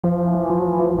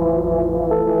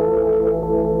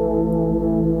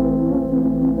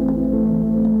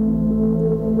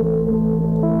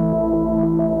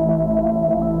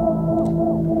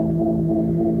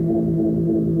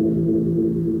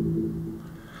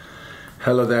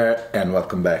Hello there and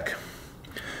welcome back.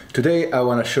 Today I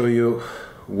want to show you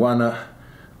one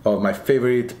of my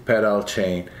favorite pedal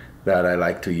chain that I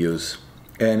like to use,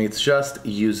 and it's just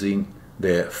using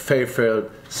the Fairfield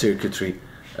Circuitry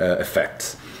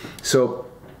effects. So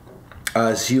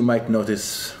as you might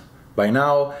notice by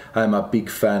now, I'm a big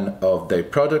fan of their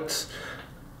products.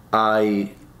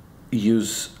 I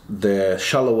use the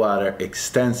shallow water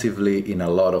extensively in a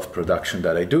lot of production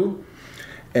that I do.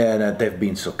 And they've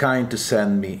been so kind to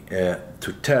send me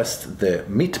to test the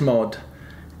Maude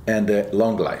and the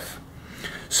Long Life.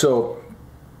 So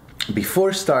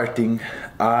before starting,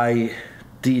 I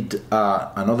did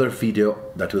another video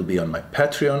that will be on my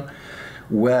Patreon,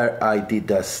 where I did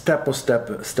a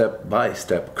step-by-step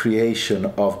creation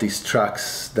of these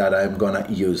tracks that I'm gonna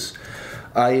use.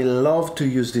 I love to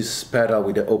use this pedal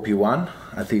with the OP1.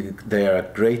 I think they are a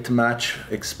great match,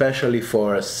 especially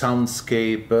for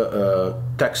soundscape,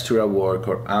 textural work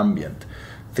or ambient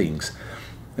things.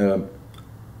 In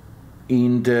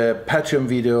the Patreon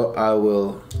video, I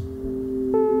will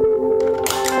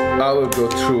go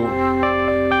through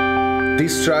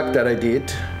this track that I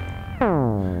did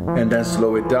and then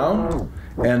slow it down,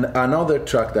 and another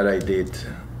track that I did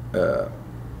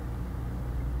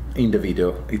in the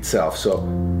video itself. So,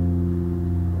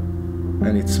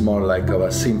 and it's more like a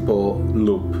simple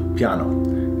loop piano.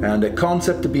 And the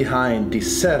concept behind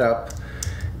this setup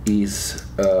is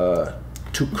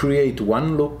to create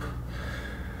one loop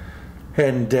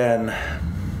and then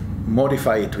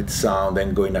modify it with sound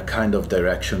and go in a kind of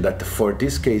direction that for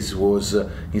this case was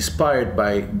inspired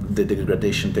by the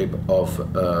degradation tape of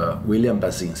William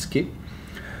Basinski.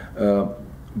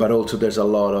 But also there's a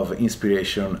lot of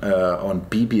inspiration on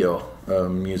BBO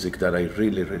music that I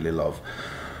really love.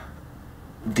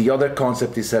 The other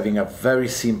concept is having a very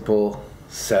simple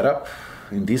setup.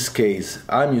 In this case,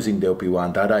 I'm using the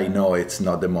OP1 that I know it's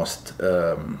not the most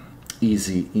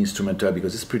easy instrument to have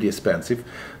because it's pretty expensive,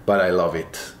 but I love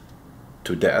it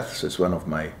to death, so it's one of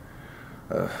my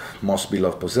most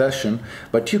beloved possession.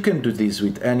 But you can do this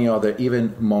with any other,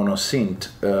 even mono synth.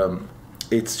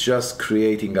 It's just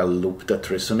creating a loop that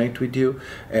resonates with you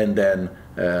and then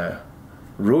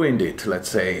ruined it, let's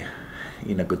say,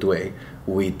 in a good way,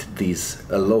 with these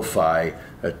lo-fi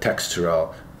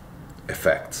textural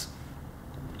effects.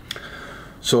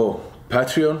 So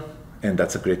Patreon, and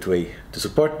that's a great way to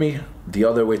support me. The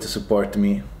other way to support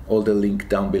me, all the link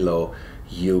down below.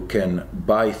 You can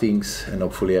buy things and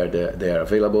hopefully they are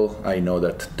available. I know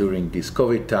that during this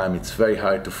COVID time it's very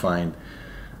hard to find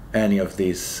any of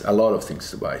these, a lot of things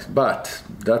to buy, but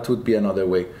that would be another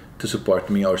way to support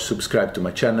me, or subscribe to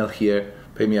my channel here,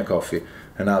 pay me a coffee,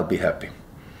 and I'll be happy.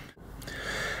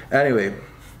 Anyway,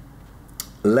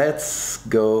 let's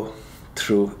go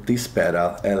through this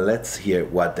pedal and let's hear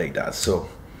what they do. So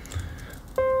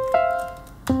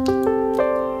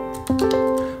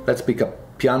let's pick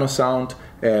up piano sound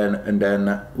and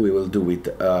then we will do with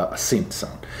a synth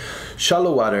sound.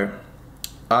 Shallow water,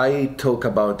 I talk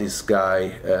about this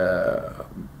guy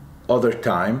other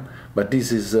time, but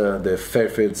this is the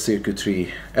Fairfield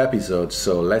Circuitry episode,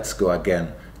 so let's go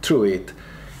again through it.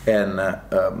 And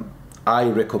I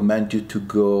recommend you to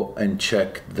go and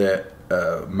check the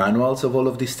manuals of all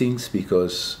of these things,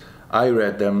 because I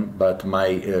read them, but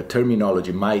my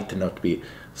terminology might not be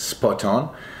spot on.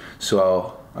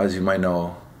 So as you might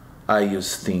know, I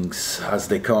use things as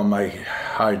they come. I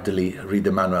hardly read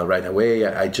the manual right away.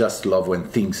 I just love when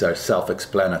things are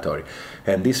self-explanatory.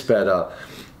 And this pedal,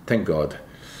 thank God,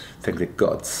 thank the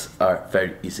gods, are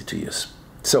very easy to use.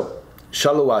 So,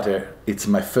 shallow water, it's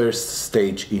my first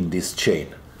stage in this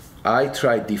chain. I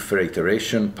tried different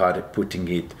iteration, putting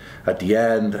it at the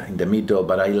end, in the middle,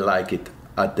 but I like it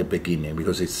at the beginning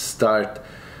because it starts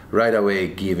right away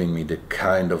giving me the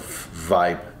kind of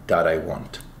vibe that I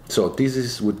want. So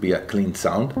this would be a clean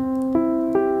sound.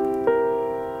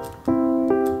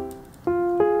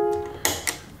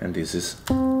 And this is.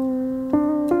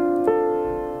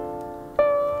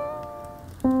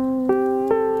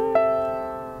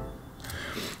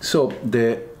 So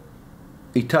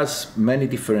it has many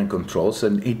different controls,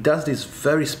 and it does this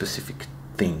very specific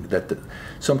thing that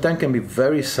sometimes can be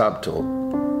very subtle.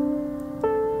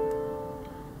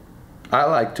 I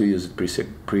like to use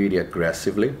it pretty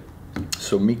aggressively.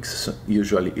 So mix,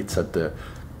 usually it's at the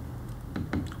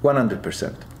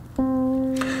 100%.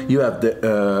 You have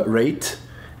the rate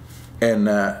and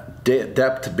the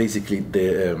depth, basically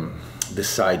the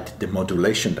side, the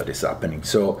modulation that is happening.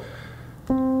 So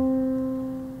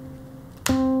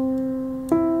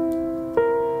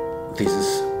this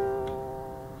is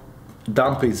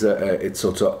dump is it's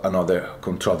also another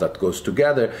control that goes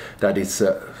together. That is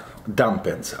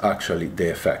dampens actually the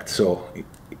effect. So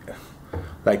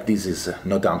like this is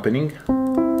no dampening,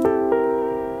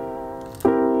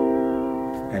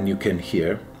 and you can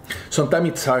hear. Sometimes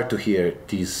it's hard to hear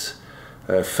these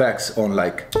effects on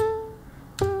like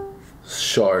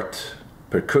short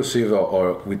percussive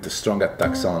or with the strong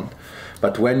attack sound,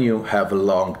 but when you have a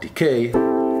long decay,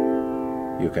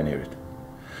 you can hear it.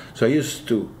 So I used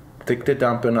to take the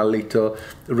dampen a little,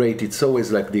 rate it's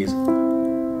always like this,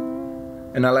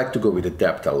 and I like to go with the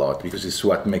depth a lot because it's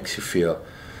what makes you feel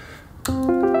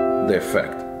the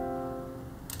effect.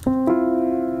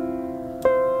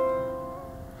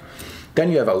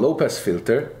 Then you have a low pass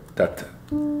filter that,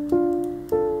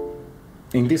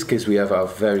 in this case we have a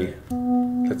very,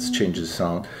 let's change the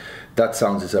sound. That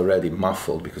sound is already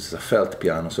muffled because it's a felt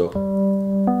piano, so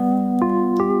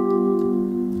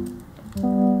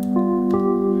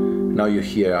now you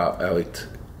hear how it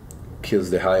kills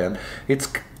the high end.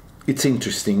 It's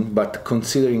interesting, but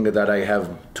considering that I have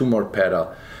two more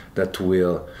pedals that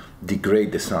will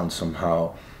degrade the sound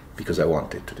somehow, because I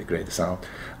want it to degrade the sound,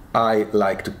 I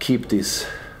like to keep this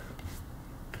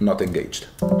not engaged.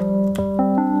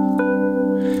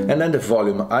 And then the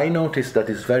volume. I noticed that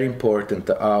it's very important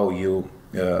how you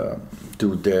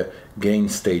do the gain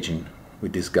staging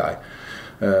with this guy.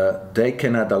 They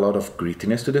can add a lot of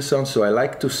grittiness to the sound, so I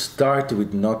like to start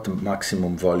with not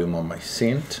maximum volume on my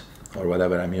synth or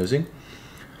whatever I'm using,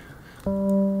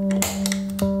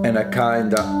 and I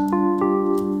kinda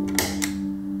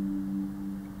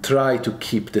try to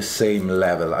keep the same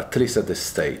level, at least at the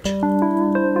stage.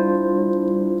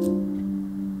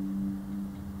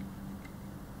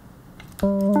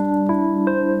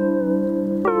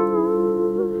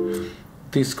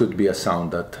 This could be a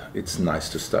sound that it's nice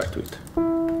to start with.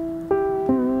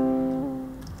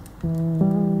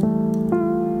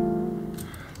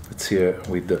 Let's hear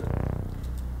with the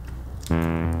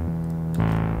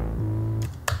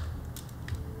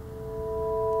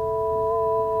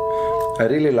I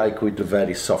really like with the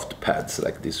very soft pads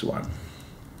like this one.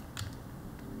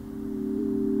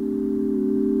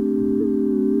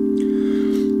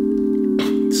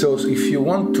 So if you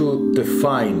want to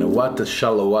define what a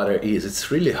shallow water is,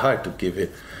 it's really hard to give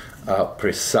it a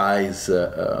precise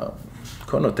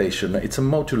connotation. It's a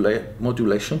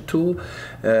modulation tool.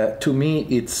 To me,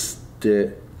 it's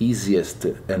the easiest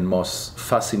and most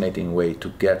fascinating way to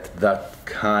get that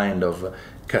kind of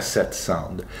cassette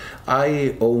sound.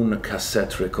 I own a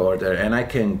cassette recorder, and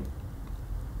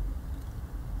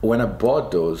when I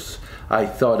bought those, I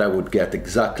thought I would get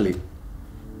exactly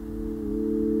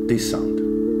this sound.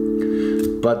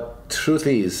 But truth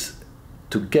is,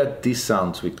 to get these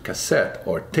sounds with cassette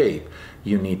or tape,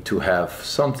 you need to have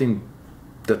something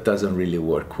that doesn't really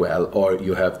work well, or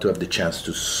you have to have the chance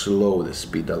to slow the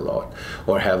speed a lot,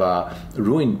 or have a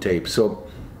ruined tape. So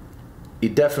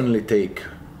it definitely takes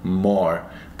more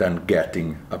than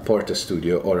getting a Porta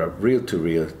Studio or a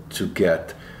reel-to-reel to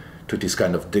get to this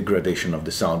kind of degradation of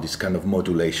the sound, this kind of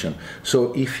modulation.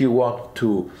 So if you want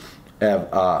to have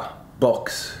a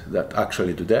box that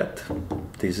actually do that,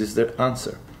 this is the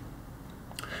answer.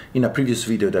 In a previous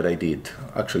video that I did,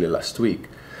 actually last week,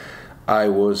 I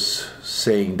was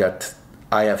saying that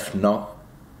I have not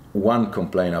one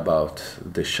complaint about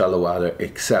the shallow water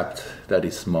except that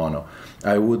it's mono.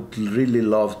 I would really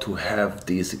love to have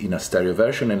this in a stereo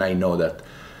version, and I know that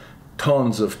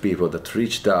tons of people that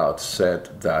reached out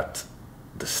said that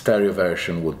the stereo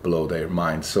version would blow their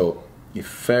mind. So if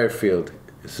Fairfield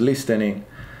is listening,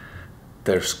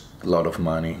 there's a lot of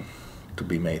money to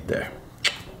be made there.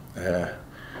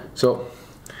 So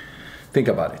think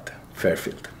about it,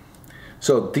 Fairfield.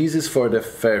 So this is for the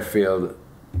Fairfield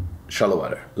shallow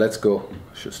water. Let's go.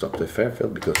 I should stop the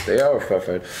Fairfield because they are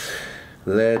Fairfield.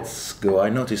 Let's go. I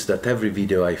noticed that every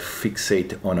video I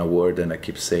fixate on a word and I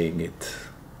keep saying it.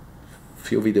 A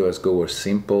few videos ago were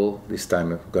simple. This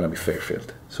time I'm gonna be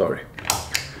Fairfield. Sorry.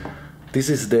 This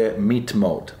is the Meet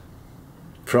Mode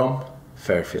from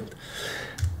Fairfield.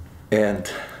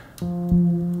 And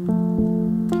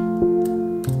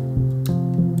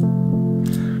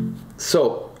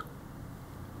so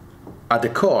at the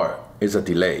core is a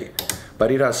delay, but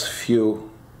it has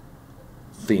few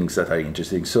things that are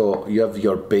interesting. So you have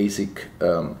your basic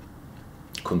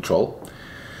control,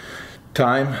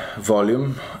 time,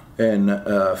 volume, and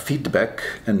feedback,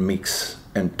 and mix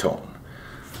and tone.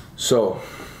 So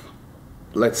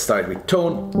let's start with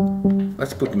tone.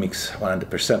 Let's put mix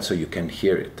 100% so you can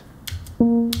hear it.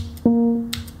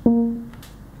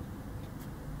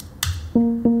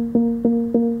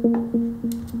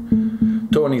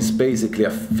 Tone is basically a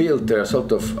filter, a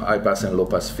sort of high pass and low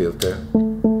pass filter.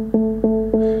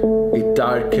 It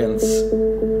darkens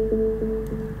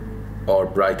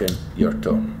brighten your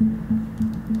tone.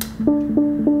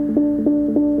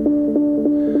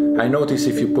 I notice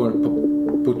if you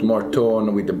put more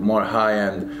tone with the more high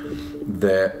end,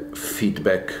 the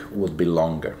feedback would be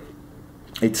longer.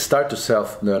 It start to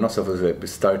start to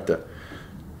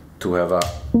have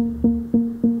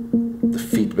the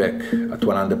feedback at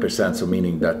 100%, so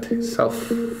meaning that self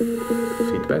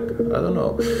feedback, I don't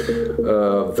know,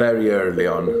 very early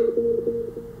on.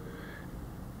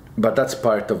 But that's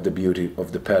part of the beauty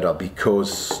of the pedal,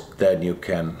 because then you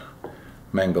can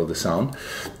mangle the sound.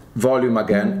 Volume,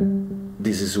 again,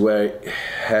 this is where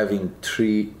having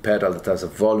 3 pedals that has a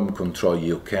volume control,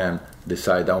 you can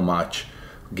decide how much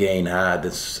gain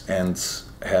adds and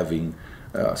having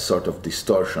a sort of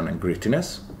distortion and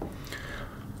grittiness.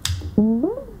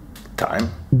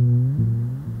 Time.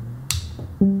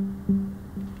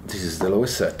 This is the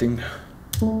lowest setting,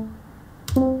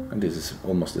 and this is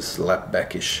almost a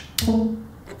slapbackish.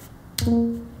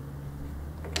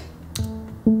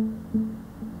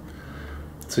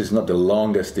 So it's not the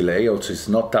longest delay, also it's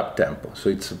not up tempo, so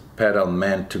it's a pedal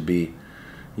meant to be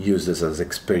used as an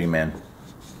experimentalish,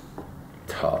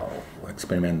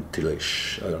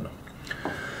 I don't know.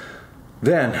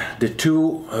 Then the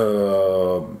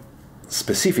 2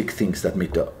 specific things that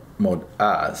Maude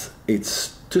has,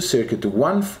 it's 2 circuits.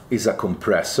 One is a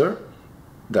compressor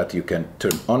that you can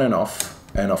turn on and off,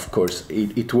 and of course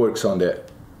it works on the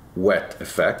wet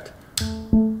effect.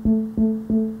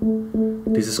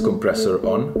 This is compressor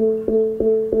on.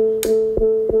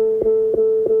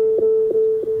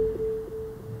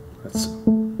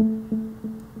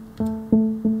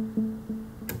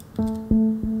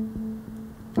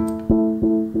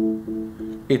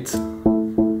 It's,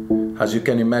 as you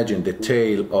can imagine, the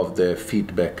tail of the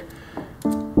feedback,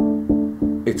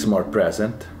 it's more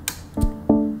present.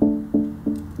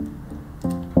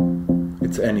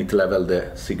 And it levels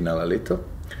the signal a little.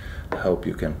 I hope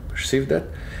you can perceive that.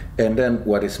 And then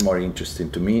what is more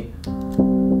interesting to me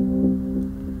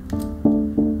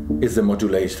is the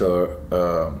modulator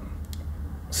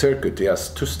circuit. It has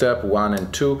 2 steps, 1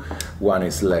 and 2. 1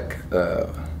 is like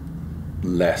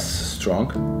less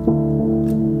strong,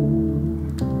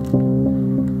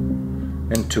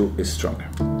 and 2 is stronger.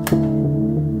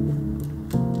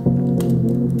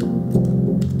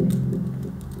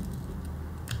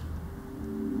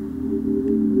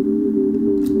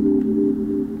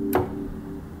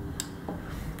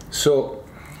 So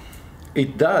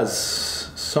it does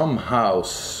somehow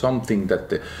something that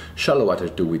the shallow water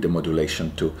do with the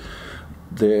modulation too.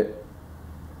 The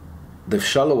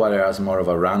shallow water has more of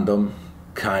a random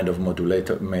kind of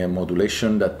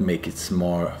modulation that make it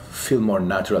feel more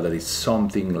natural, that it's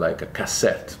something like a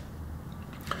cassette.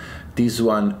 This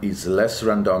one is less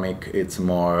randomic, it's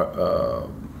more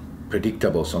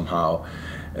predictable somehow.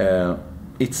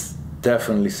 It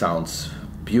definitely sounds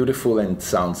beautiful and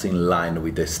sounds in line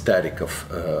with the aesthetic of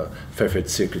Fairfield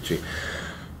Circuitry.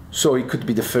 So it could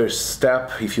be the first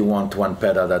step if you want one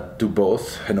pedal that do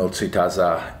both, and also it has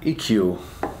a EQ.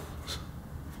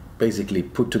 Basically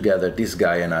put together this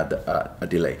guy and add a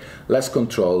delay. Less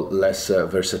control, less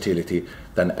versatility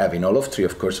than having all of 3,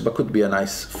 of course, but could be a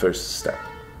nice first step.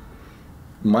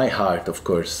 My heart, of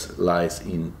course, lies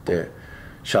in the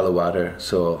shallow water,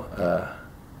 so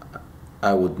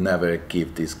I would never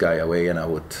give this guy away, and I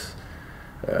would.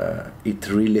 It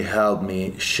really helped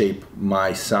me shape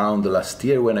my sound last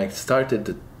year when I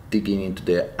started digging into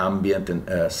the ambient and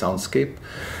soundscape.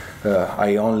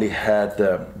 I only had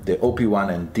the OP1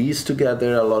 and these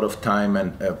together a lot of time,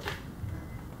 and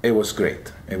it was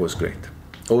great. It was great.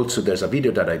 Also, there's a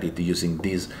video that I did using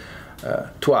these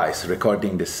twice,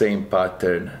 recording the same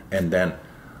pattern and then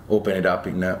open it up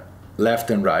in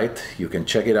left and right. You can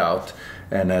check it out,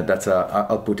 and that's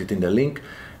I'll put it in the link.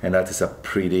 And that is a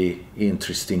pretty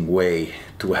interesting way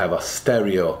to have a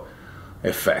stereo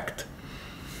effect.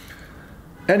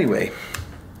 Anyway,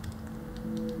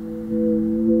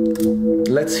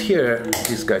 let's hear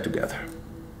this guy together.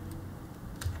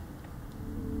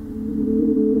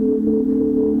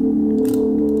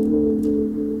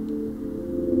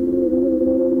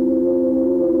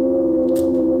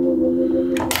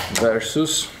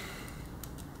 Versus.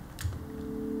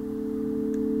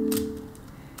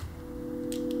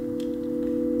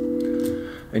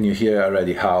 And you hear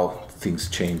already how things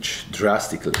change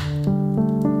drastically.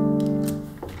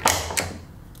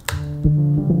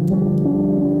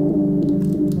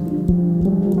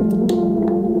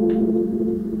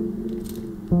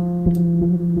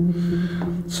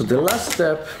 So the last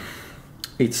step,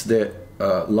 it's the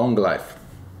long life.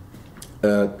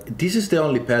 This is the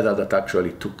only pedal that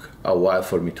actually took a while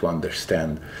for me to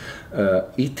understand.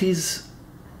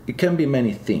 It can be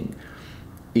many things.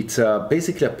 It's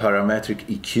basically a parametric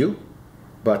EQ,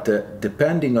 but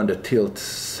depending on the tilt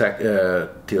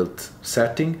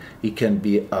setting, it can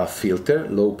be a filter,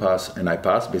 low pass and high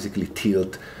pass, basically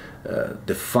tilt,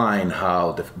 define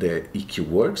how the EQ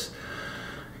works.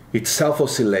 It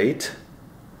self-oscillate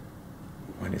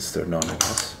when it's turned on, I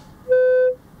guess.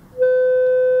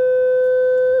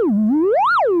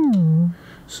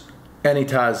 And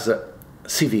it has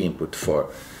CV input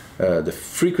for the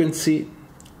frequency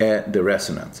and the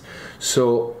resonance.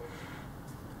 So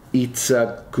it's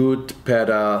a good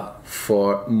pedal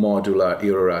for modular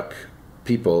Eurorack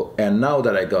people. And now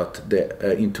that I got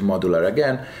into modular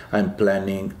again, I'm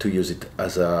planning to use it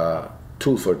as a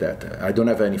tool for that. I don't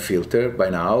have any filter by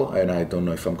now, and I don't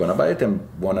know if I'm gonna buy it, and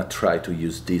wanna try to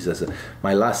use this as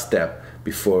my last step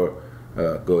before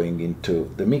going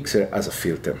into the mixer as a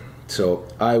filter. So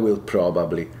I will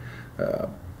probably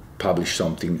publish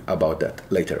something about that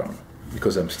later on,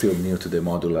 because I'm still new to the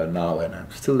modular now and I'm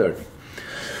still learning.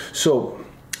 So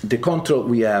the control,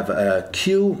 we have a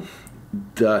Q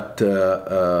that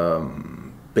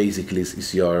basically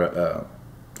is your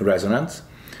resonance.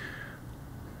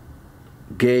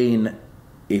 Gain,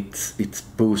 it's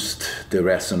boost the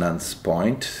resonance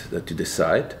point that you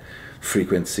decide.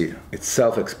 Frequency, it's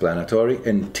self-explanatory.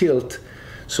 And tilt,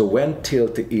 so when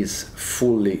tilt is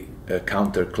fully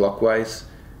counterclockwise,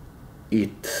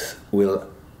 it will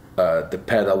the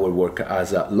pedal will work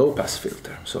as a low pass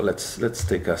filter. So let's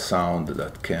take a sound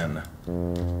that can.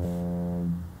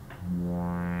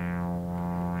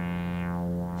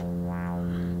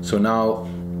 So now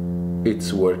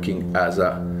it's working as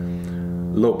a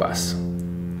low pass.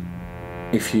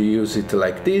 If you use it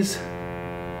like this,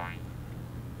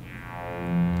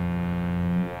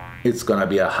 it's gonna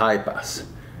be a high pass.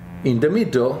 In the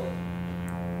middle,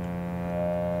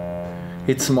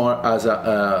 it's more as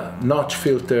a notch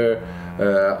filter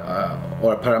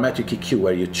or a parametric EQ,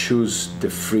 where you choose the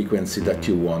frequency that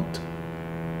you want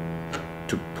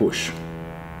to push.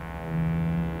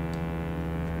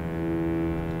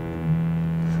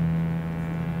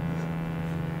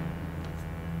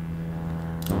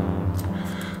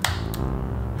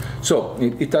 So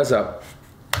it has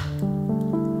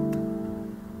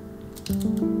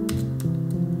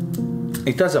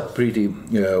a pretty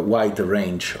wide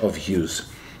range of use.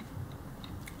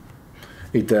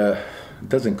 It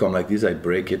doesn't come like this. I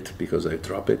break it because I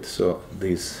drop it. So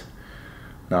this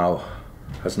now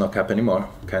has no cap anymore.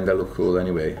 Kinda look cool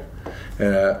anyway.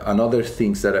 Another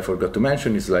things that I forgot to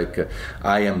mention is like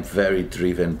I am very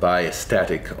driven by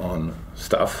aesthetic on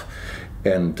stuff,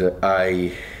 and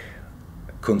I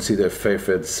consider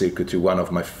Fairfield Circuitry one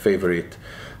of my favorite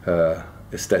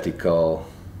aesthetical,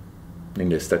 in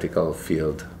the aesthetical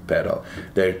field, pedal.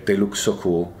 They look so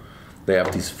cool. They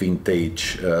have this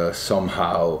vintage,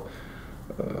 somehow,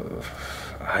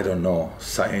 I don't know,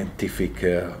 scientific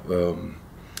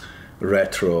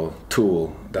retro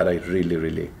tool that I really,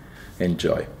 really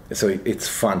enjoy. So it's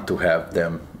fun to have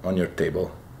them on your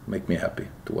table. Make me happy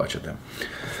to watch them.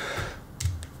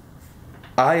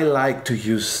 I like to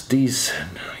use these,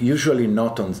 usually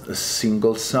not on a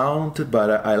single sound,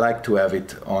 but I like to have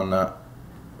it on a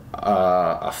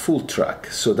full track.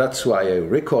 So that's why I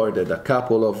recorded a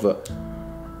couple of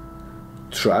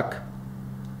track.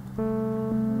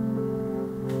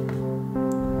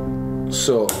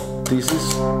 So this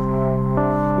is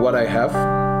what I have.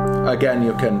 Again,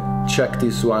 you can check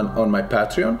this one on my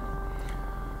Patreon.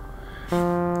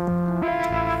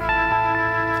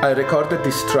 I recorded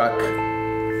this track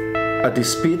at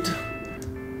this speed,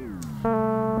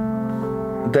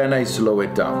 then I slow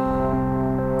it down.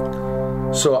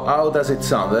 So how does it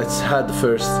sound? Let's add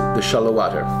first the shallow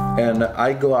water. And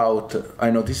I go out, I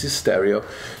know this is stereo,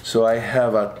 so I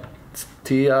have a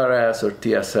TRS or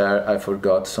TSR, I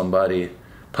forgot, somebody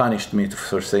punished me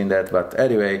for saying that, but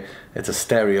anyway, it's a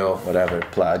stereo, whatever,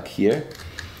 plug here.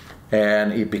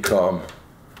 And it become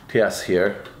TS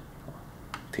here,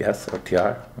 TS or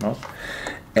TR, no?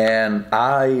 And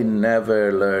I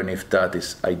never learn if that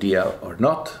is ideal or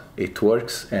not. It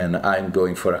works, and I'm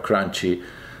going for a crunchy,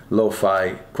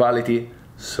 lo-fi quality,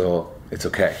 so it's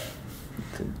okay.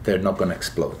 They're not gonna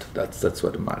explode. That's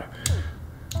what matters.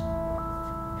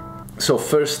 So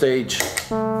first stage.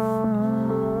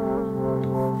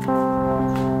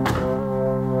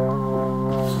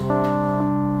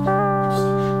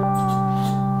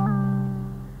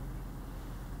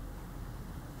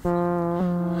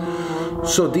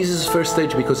 So this is first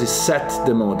stage because it set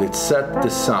the mode, it set the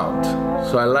sound.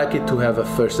 So I like it to have a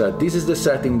first set. This is the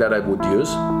setting that I would use.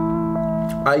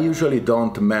 I usually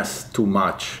don't mess too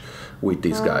much with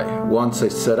this guy. Once I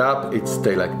set up, it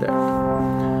stays like that.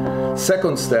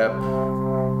 Second step,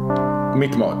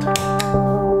 mid mode.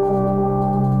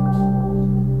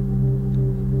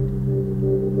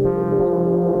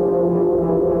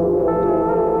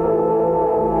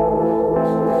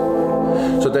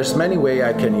 So there's many ways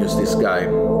I can use this guy.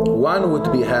 One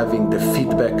would be having the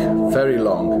feedback very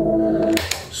long,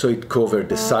 so it covers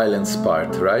the silence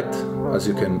part, right? As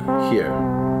you can hear.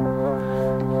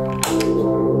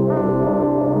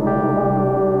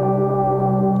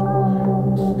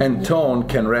 And tone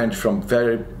can range from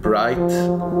very bright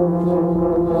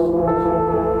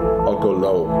or go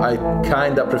low. I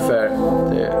kinda prefer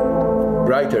the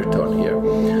brighter tone here.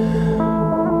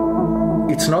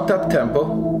 It's not up tempo.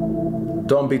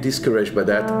 Don't be discouraged by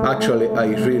that. Actually, I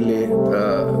really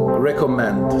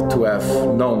recommend to have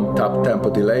non-tap tempo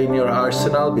delay in your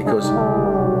arsenal because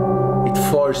it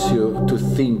forces you to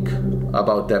think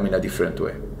about them in a different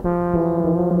way.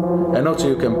 And also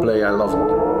you can play, I love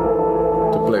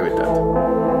to play with that.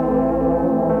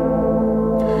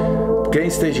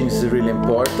 Gain staging is really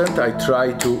important. I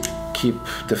try to keep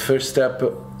the first step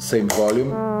same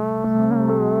volume.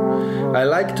 I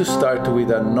like to start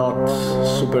with a not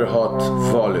super hot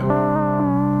volume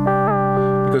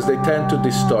because they tend to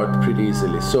distort pretty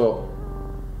easily. So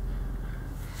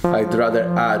I'd rather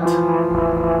add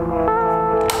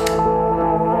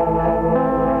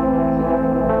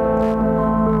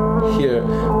here.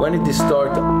 When it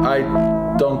distorts, I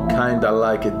don't kinda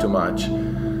like it too much.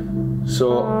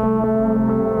 So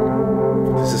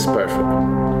this is perfect.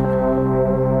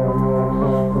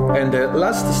 And the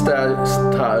last stage,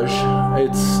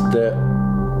 it's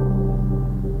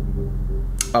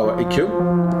our EQ,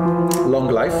 Long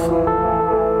Life.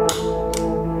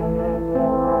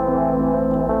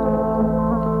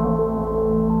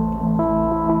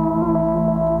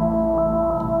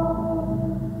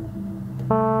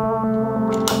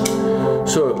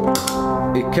 So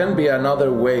it can be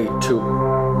another way to.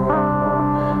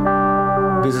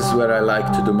 This is where I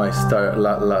like to do my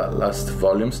last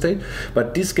volume state,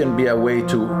 but this can be a way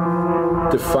to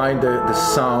define the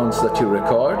sounds that you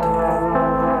record.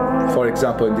 For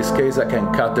example, in this case, I can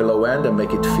cut the low end and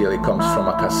make it feel it comes from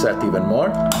a cassette even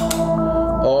more.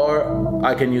 Or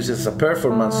I can use it as a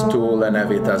performance tool and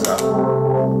have it as a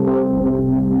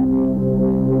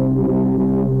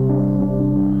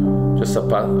just a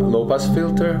low pass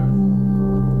filter.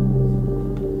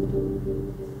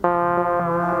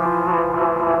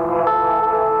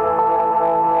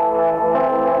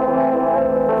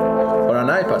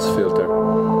 Filter.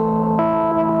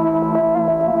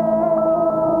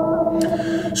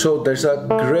 So there's a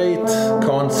great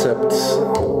concept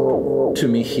to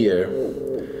me here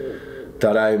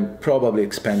that I'm probably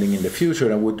expanding in the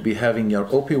future, and would be having your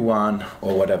OP1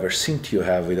 or whatever synth you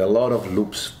have with a lot of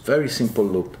loops, very simple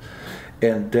loop,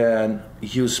 and then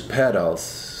use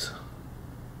pedals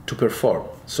to perform.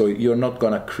 So you're not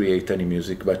gonna create any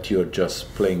music, but you're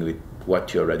just playing with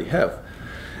what you already have.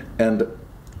 And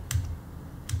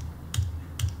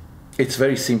it's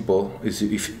very simple.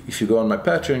 If you go on my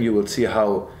Patreon, you will see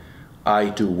how I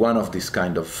do one of this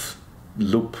kind of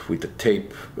loop with a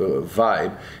tape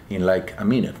vibe in like a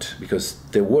minute, because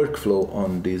the workflow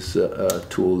on this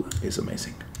tool is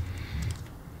amazing.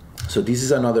 So this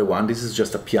is another one. This is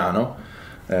just a piano,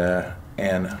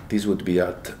 and this would be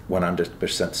at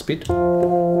 100% speed.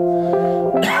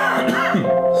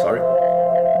 Sorry.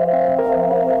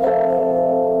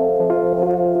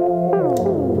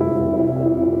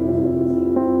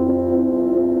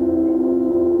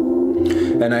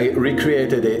 And I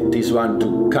recreated this one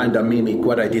to kind of mimic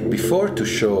what I did before, to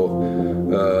show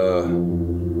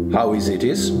how easy it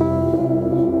is.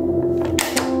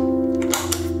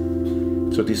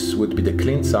 So this would be the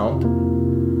clean sound,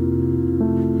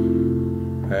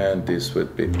 and this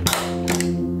would be.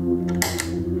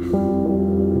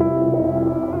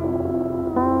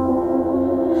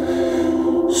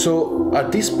 So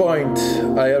at this point,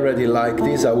 I already like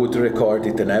this. I would record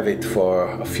it and have it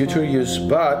for future use,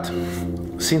 but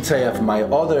since I have my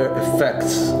other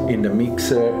effects in the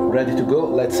mixer ready to go,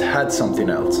 let's add something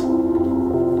else.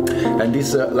 And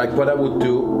this, like what I would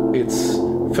do, it's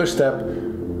first step,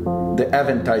 the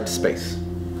eventide space.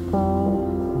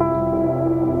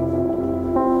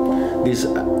 This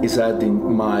is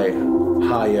adding my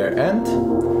higher end,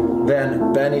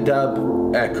 then Benny Dub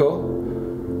echo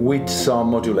with some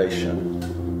modulation.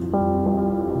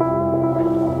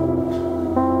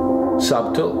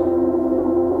 Subtle.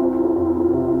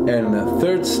 And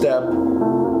third step,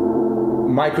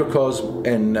 microcosm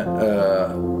and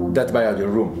Death by Audio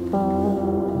Room.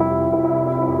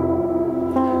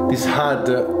 This had,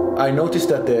 I noticed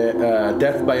that the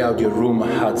Death by Audio Room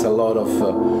has a lot of,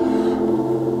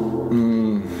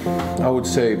 I would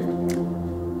say,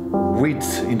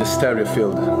 width in the stereo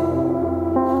field.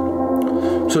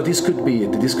 So this could be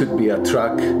it. This could be a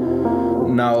track.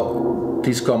 Now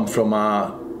this comes from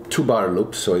a 2-bar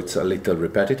loop, so it's a little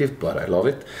repetitive, but I love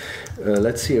it.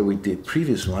 Let's hear with the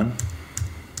previous one.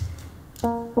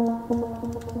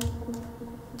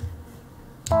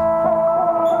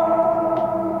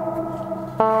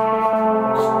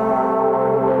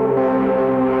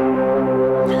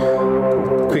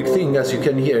 Quick thing, as you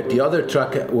can hear, the other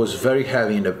track was very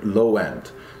heavy in the low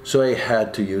end. So I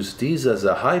had to use this as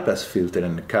a high-pass filter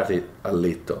and cut it a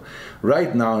little.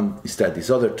 Right now, instead, this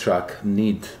other track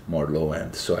need more low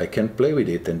end, so I can play with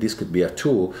it, and this could be a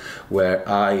tool where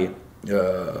I,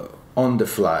 on the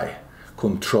fly,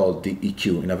 control the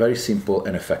EQ in a very simple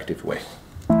and effective way.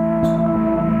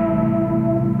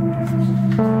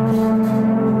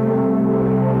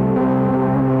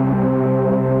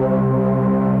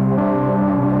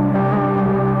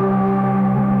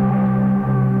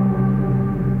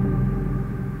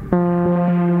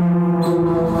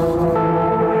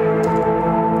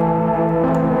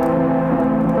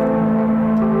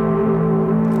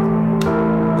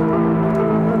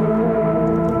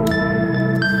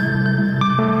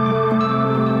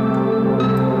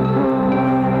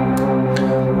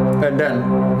 And then,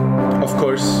 of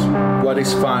course, what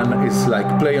is fun is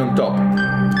like play on top.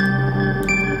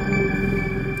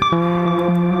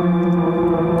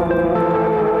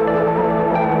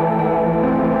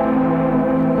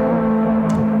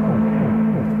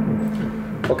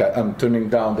 Okay, I'm turning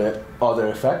down the other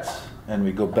effects and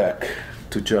we go back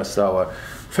to just our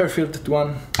Fairfield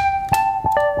one.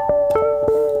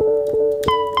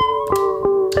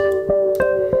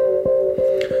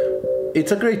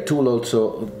 It's a great tool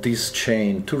also, this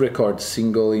chain, to record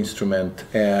single instrument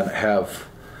and have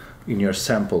in your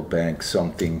sample bank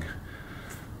something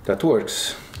that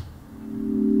works.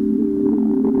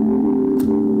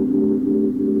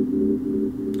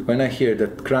 When I hear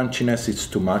that crunchiness, it's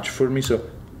too much for me, so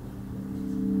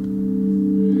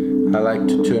I like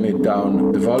to turn it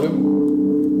down the volume.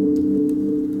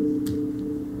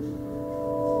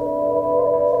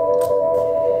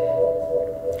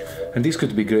 And this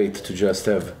could be great to just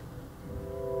have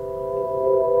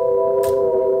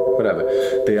whatever.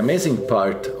 The amazing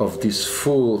part of this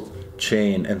full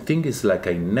chain and thing is like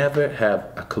I never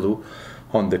have a clue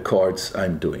on the chords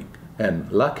I'm doing. And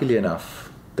luckily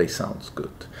enough, they sound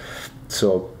good.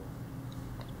 So,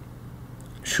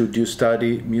 should you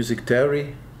study music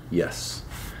theory? Yes.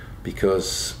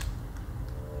 Because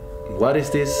what is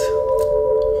this?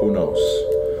 Who knows?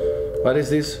 What is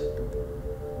this?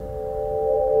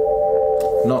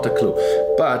 Not a clue,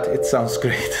 but it sounds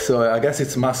great. So I guess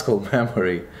it's muscle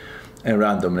memory and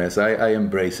randomness. I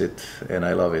embrace it and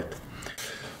I love it.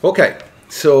 Okay,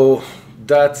 so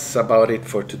that's about it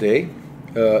for today.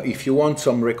 If you want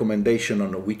some recommendation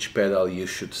on which pedal you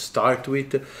should start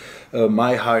with,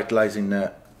 my heart lies in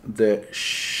the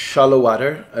shallow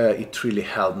water. It really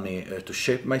helped me to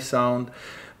shape my sound,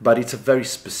 but it's a very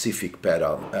specific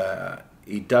pedal.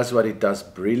 It does what it does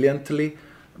brilliantly,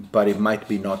 but it might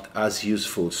be not as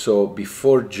useful. So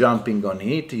before jumping on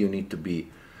it, you need to be,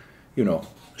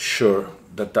 sure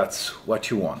that that's what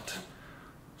you want.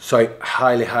 So I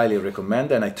highly, highly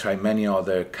recommend, and I try many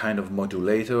other kind of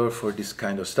modulator for this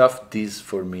kind of stuff. This,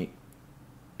 for me,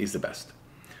 is the best.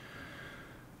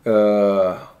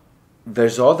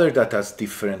 There's other that has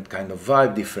different kind of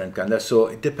vibe, different kind of, so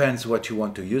it depends what you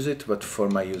want to use it, but for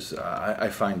my use, I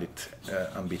find it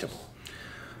unbeatable.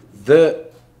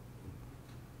 The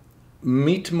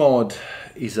Meet Maude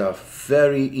is a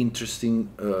very interesting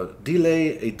delay.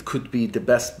 It could be the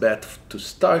best bet to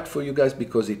start for you guys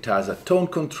because it has a tone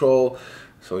control,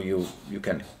 so you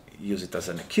can use it as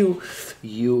an EQ.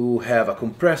 You have a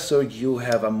compressor, you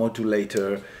have a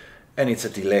modulator, and it's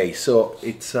a delay. So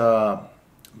it's a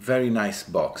very nice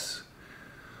box.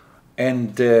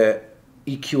 And the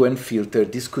EQ and filter,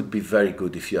 this could be very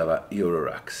good if you have a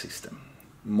Oora system.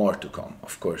 More to come,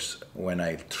 of course, when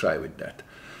I try with that.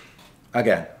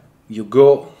 Again, you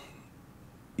go,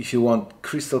 if you want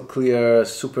crystal clear,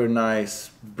 super nice,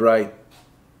 bright,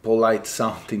 polite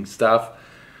sounding stuff,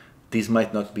 this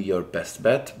might not be your best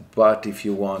bet, but if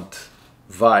you want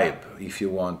vibe, if you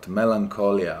want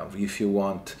melancholia, if you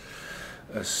want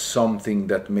something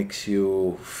that makes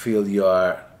you feel you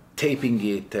are taping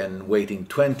it and waiting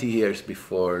 20 years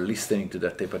before listening to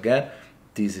that tape again,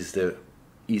 this is the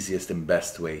easiest and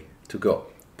best way to go.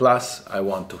 Plus, I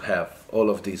want to have all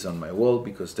of these on my wall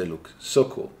because they look so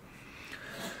cool.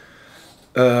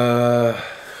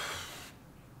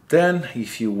 Then,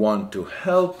 if you want to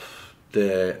help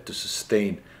to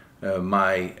sustain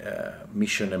my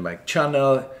mission and my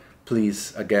channel,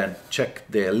 please again check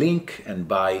the link and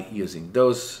buy using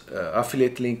those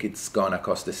affiliate link. It's gonna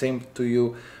cost the same to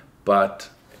you, but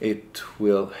it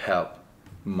will help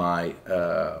my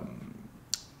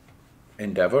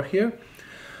endeavor here.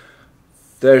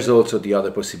 There's also the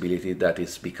other possibility that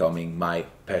is becoming my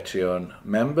Patreon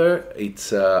member.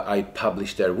 It's I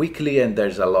publish there weekly, and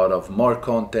there's a lot of more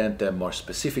content and more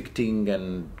specific thing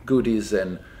and goodies,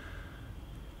 and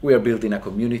we are building a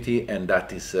community, and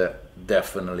that is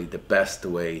definitely the best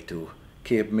way to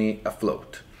keep me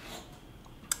afloat.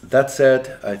 That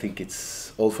said, I think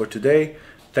it's all for today.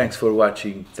 Thanks for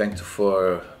watching. Thanks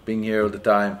for being here all the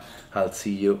time. I'll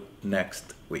see you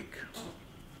next week.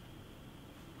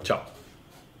 Ciao.